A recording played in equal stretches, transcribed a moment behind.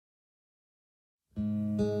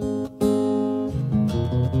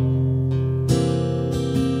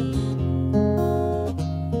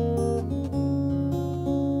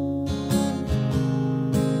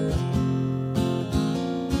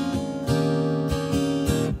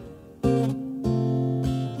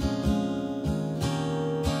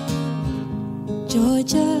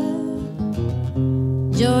Georgia,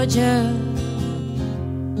 Georgia,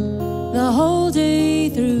 the whole day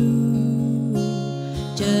through.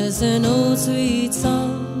 Just an old sweet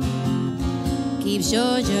song keeps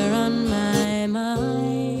Georgia on my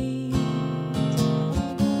mind.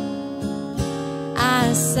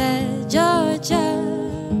 I said, Georgia,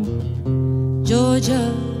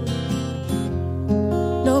 Georgia,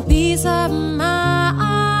 no peace of mind,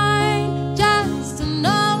 just an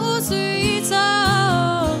old sweet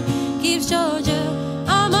song keeps Georgia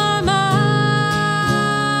on my mind.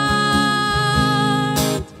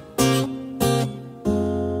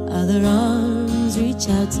 Other arms reach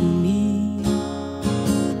out to me,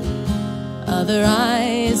 other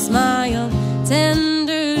eyes smile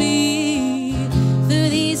tenderly. Through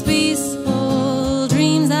these peaceful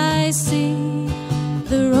dreams I see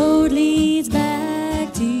the road leads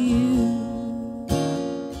back to you.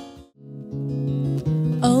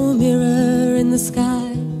 Oh, mirror in the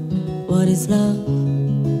sky, what is love?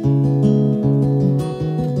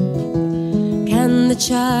 Can the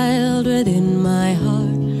child within my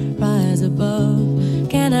heart rise above?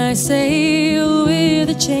 Can I sail with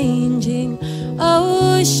the changing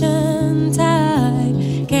ocean tide?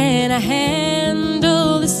 Can I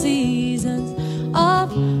handle the seasons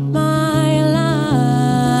of my life?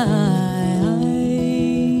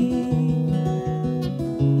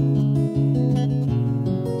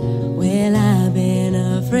 Well, I've been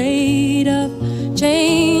afraid of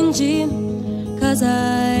changing, 'cause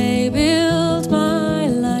I built my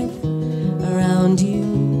life around you.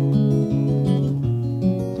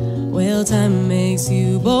 Well, time makes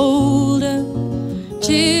you bolder,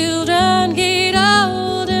 children get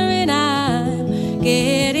older, and I'm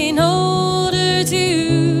getting older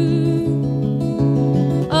too.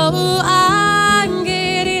 Oh, I'm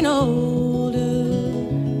getting older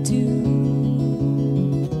too.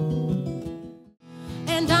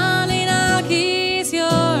 And darling, I'll kiss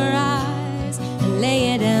your eyes and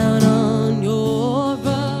lay it down on your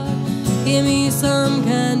rug. Give me some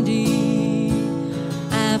candy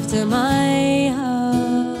after my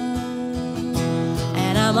hug.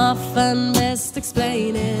 And I'm often best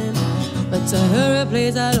explaining, but to her it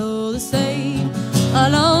plays out all the same.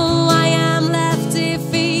 Although I am left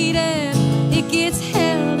defeated, it gets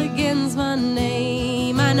held against my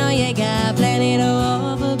name. I know you got plenty to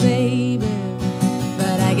offer, baby,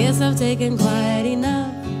 but I guess I've taken quite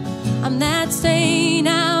enough. I'm that stain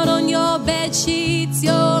out on your bed sheets.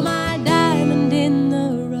 You're my diamond in the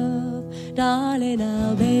rough. Darling,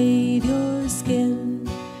 I'll bathe your skin,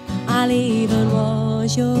 I'll even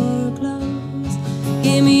wash your clothes.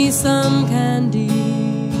 Give me some candy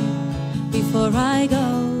before I go.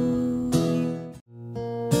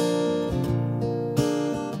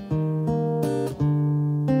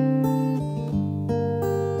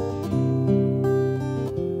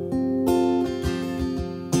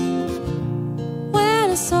 When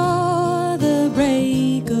I saw the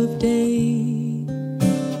break of day,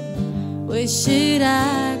 wishing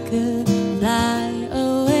I could fly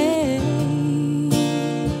away.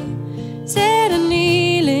 Said I'm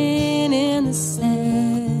kneeling in the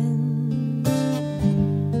sand,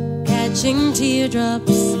 catching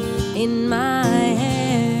teardrops in my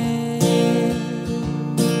hand.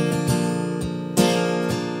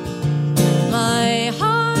 My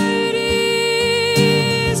heart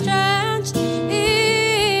is drenched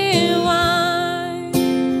in wine.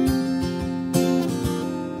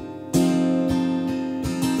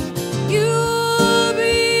 You'll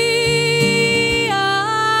be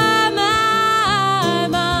on my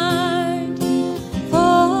mind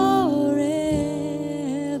forever.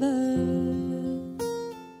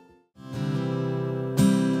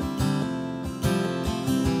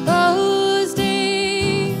 Those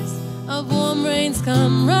days of warm rains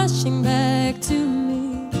come rushing back to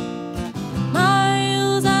me.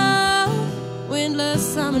 Miles of windless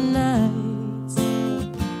summer nights,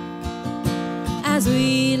 as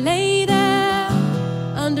we lay there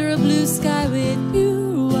under a blue sky with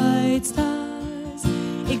pure white stars.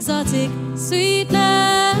 Exotic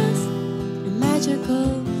sweetness, a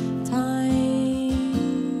magical time.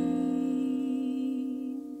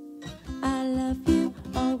 I love you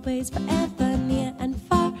always, forever, near and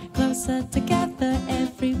far, closer together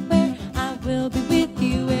everywhere. I will be with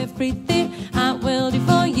you, everything I will do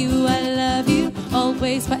for you. I love you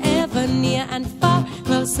always, forever, near and far,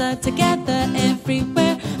 closer together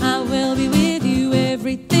everywhere. I will be with you,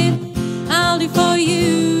 everything I'll do for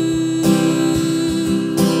you.